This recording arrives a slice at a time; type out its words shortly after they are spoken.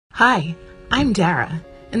Hi, I'm Dara,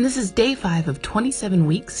 and this is day 5 of 27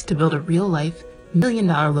 weeks to build a real-life,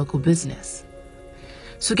 million-dollar local business.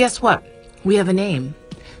 So guess what? We have a name.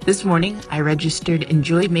 This morning, I registered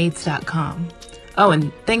enjoymaids.com. Oh,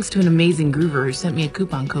 and thanks to an amazing groover who sent me a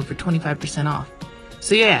coupon code for 25% off.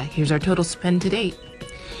 So yeah, here's our total spend to date.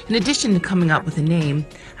 In addition to coming up with a name,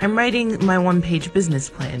 I'm writing my one-page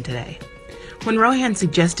business plan today. When Rohan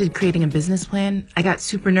suggested creating a business plan, I got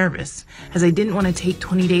super nervous, as I didn't want to take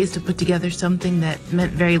 20 days to put together something that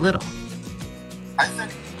meant very little. I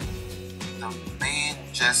think the main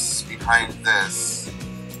gist behind this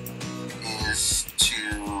is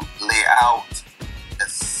to lay out a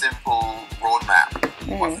simple roadmap.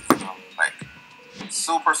 Like,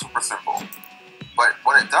 super simple. But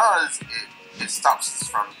what it does, it stops us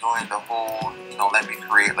from doing the whole, let me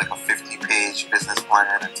create like a 50-page business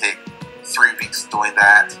plan and take 3 weeks doing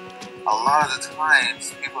that. A lot of the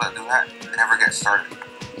times, people that do that never get started.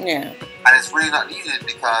 Yeah. And it's really not needed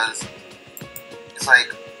because it's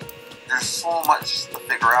like there's so much to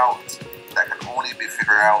figure out that can only be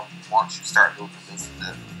figured out once you start building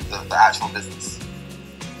the actual business.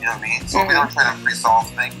 You know what I mean? So we don't try to pre-solve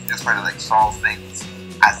things, we just try to solve things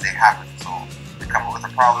as they happen. So we come up with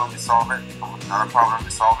a problem, we solve it. We come up with another problem,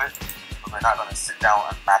 we solve it. But we're not going to sit down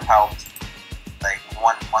and map out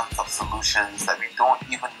 1 month of solutions that we don't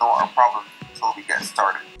even know our problem until we get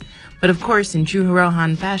started. But of course, in true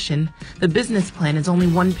Rohan fashion, the business plan is only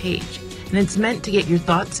 1 page, and it's meant to get your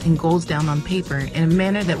thoughts and goals down on paper in a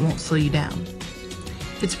manner that won't slow you down.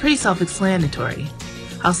 It's pretty self-explanatory.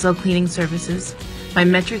 I'll sell cleaning services. My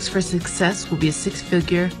metrics for success will be a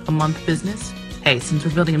 6-figure a month business. Hey, since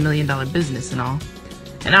we're building $1 million business and all.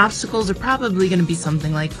 And obstacles are probably going to be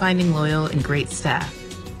something like finding loyal and great staff.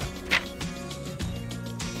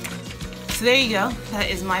 So there you go. That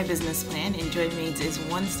is my business plan. Enjoy Maids is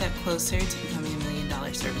 1 step closer to becoming $1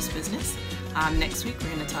 million service business. Next week, we're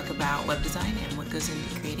going to talk about web design and what goes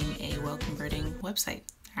into creating a well-converting website.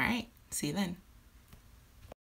 All right. See you then.